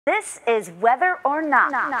This is Whether or Not.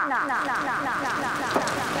 My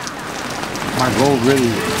goal really,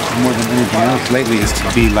 more than anything else lately, is to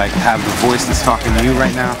be like, have the voice that's talking to you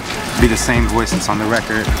right now, be the same voice that's on the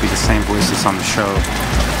record, be the same voice that's on the show,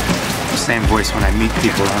 the same voice when I meet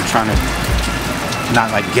people. I'm trying to not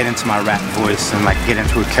like get into my rap voice and like get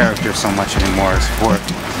into a character so much anymore as for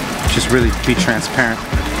just really be transparent,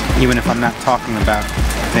 even if I'm not talking about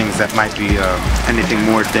things that might be anything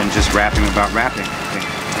more than just rapping about rapping.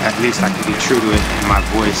 At least I can be true to it in my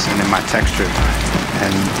voice and in my texture, and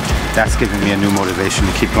that's giving me a new motivation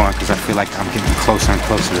to keep going, because I feel like I'm getting closer and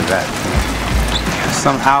closer to that.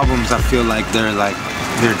 Some albums I feel like they're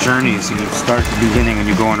journeys. You start at the beginning and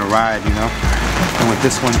you go on a ride, you know. And with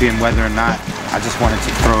this one being Whether or Not, I just wanted to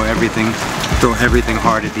throw everything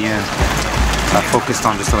hard at the end. So I focused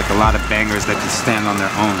on just like a lot of bangers that could stand on their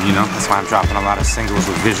own, you know. That's why I'm dropping a lot of singles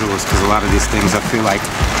with visuals, because a lot of these things I feel like,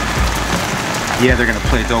 yeah, they're gonna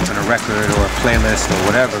play dope in a record or a playlist or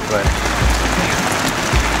whatever, but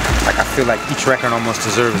like I feel like each record almost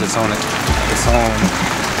deserves its own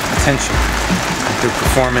attention. And through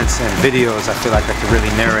performance and videos, I feel like I could really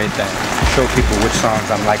narrate that, show people which songs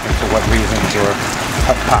I'm liking for what reasons, or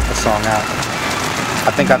help pop a song out.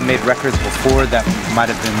 I think I've made records before that might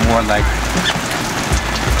have been more like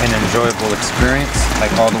an enjoyable experience, like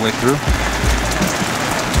all the way through,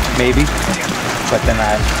 maybe. But then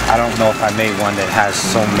I don't know if I made one that has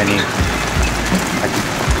so many like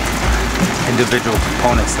individual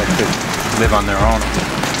components that could live on their own.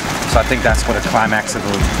 So I think that's what a climax of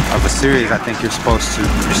a series. I think you're supposed to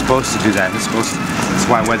do that. That's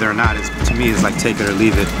why Whether or Not is, to me, is like take it or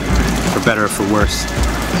leave it, for better or for worse.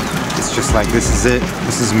 It's just like, this is it.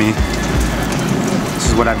 This is me.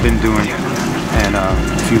 This is what I've been doing. And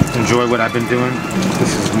if you enjoy what I've been doing,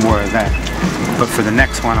 this is more of that. But for the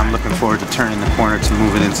next one, I'm looking forward to turning the corner, to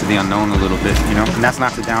moving into the unknown a little bit, you know? And that's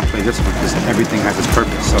not to downplay this one, because everything has its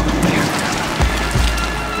purpose, so.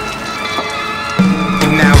 You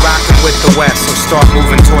now rocking with the West, so start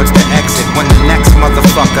moving towards the exit. When the next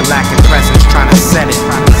motherfucker lacking presence trying to set it.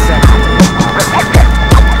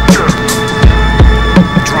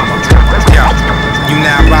 You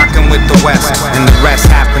now rocking with the West, and the rest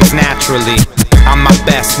happens naturally. I'm my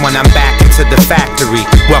best when I'm back into the factory.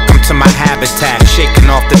 Welcome to my habitat, shaking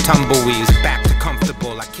off the tumbleweeds. Back